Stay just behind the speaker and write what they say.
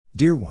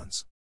Dear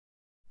ones,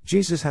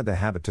 Jesus had the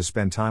habit to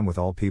spend time with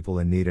all people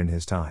in need in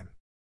his time.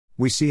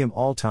 We see him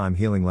all time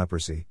healing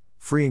leprosy,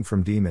 freeing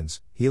from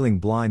demons, healing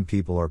blind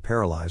people or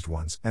paralyzed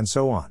ones, and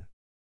so on.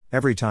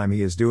 Every time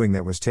he is doing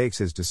that takes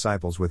his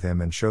disciples with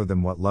him and show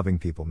them what loving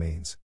people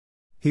means.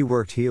 He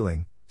worked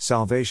healing,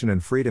 salvation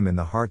and freedom in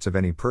the hearts of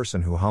any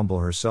person who humble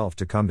herself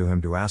to come to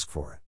him to ask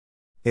for it.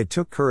 It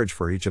took courage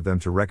for each of them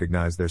to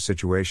recognize their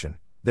situation,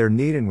 their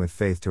need, and with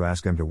faith to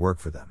ask him to work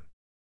for them.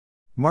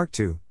 Mark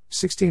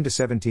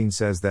 2:16-17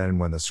 says that, and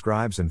when the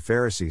scribes and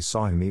Pharisees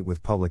saw him eat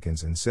with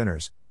publicans and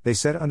sinners, they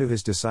said unto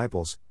his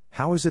disciples,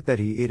 How is it that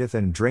he eateth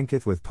and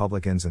drinketh with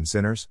publicans and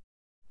sinners?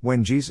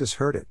 When Jesus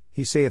heard it,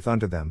 he saith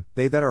unto them,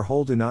 They that are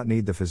whole do not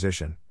need the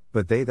physician,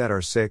 but they that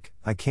are sick.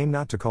 I came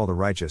not to call the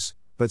righteous,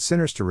 but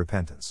sinners to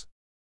repentance.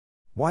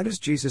 Why does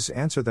Jesus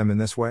answer them in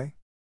this way?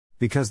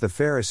 Because the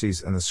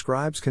Pharisees and the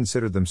scribes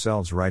considered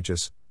themselves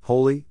righteous,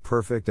 holy,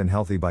 perfect and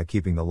healthy by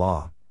keeping the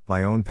law,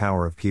 by own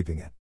power of keeping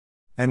it.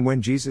 And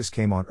when Jesus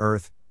came on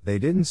earth, they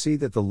didn't see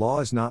that the law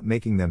is not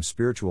making them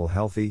spiritual,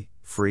 healthy,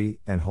 free,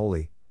 and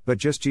holy, but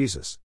just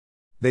Jesus.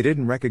 They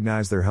didn't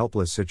recognize their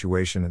helpless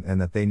situation and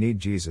that they need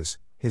Jesus,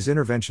 his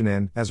intervention,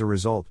 and, as a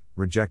result,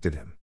 rejected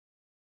him.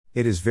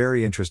 It is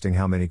very interesting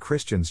how many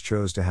Christians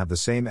chose to have the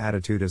same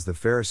attitude as the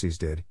Pharisees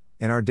did,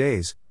 in our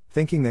days,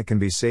 thinking that can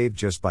be saved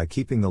just by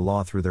keeping the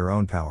law through their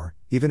own power,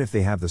 even if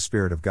they have the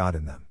Spirit of God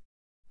in them.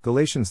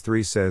 Galatians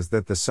 3 says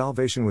that the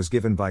salvation was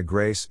given by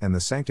grace and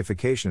the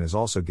sanctification is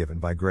also given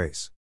by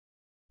grace.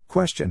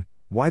 Question: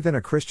 Why then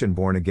a Christian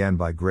born again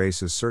by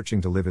grace is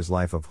searching to live his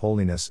life of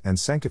holiness and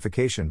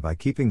sanctification by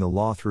keeping the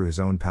law through his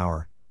own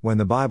power, when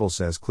the Bible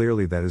says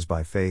clearly that is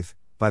by faith,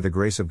 by the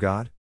grace of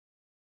God?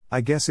 I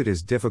guess it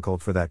is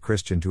difficult for that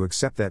Christian to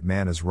accept that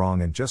man is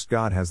wrong and just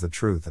God has the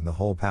truth and the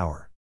whole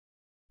power.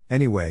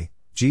 Anyway,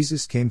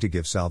 Jesus came to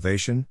give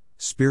salvation,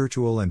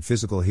 spiritual and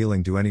physical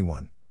healing to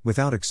anyone,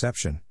 without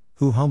exception,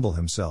 who humble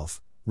himself,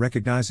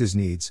 recognize his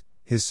needs,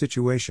 his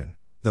situation,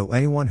 though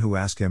anyone who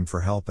ask him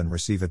for help and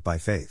receive it by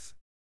faith.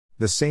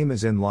 The same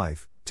as in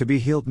life, to be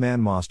healed man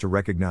must to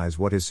recognize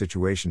what his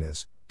situation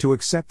is, to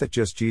accept that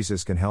just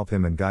Jesus can help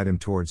him and guide him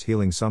towards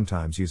healing,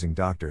 sometimes using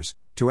doctors,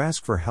 to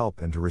ask for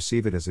help and to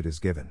receive it as it is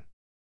given.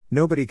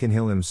 Nobody can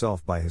heal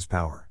himself by his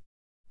power.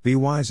 Be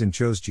wise and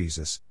choose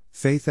Jesus,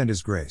 faith and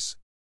his grace.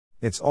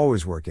 It's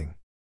always working.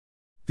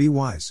 Be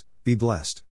wise, be blessed.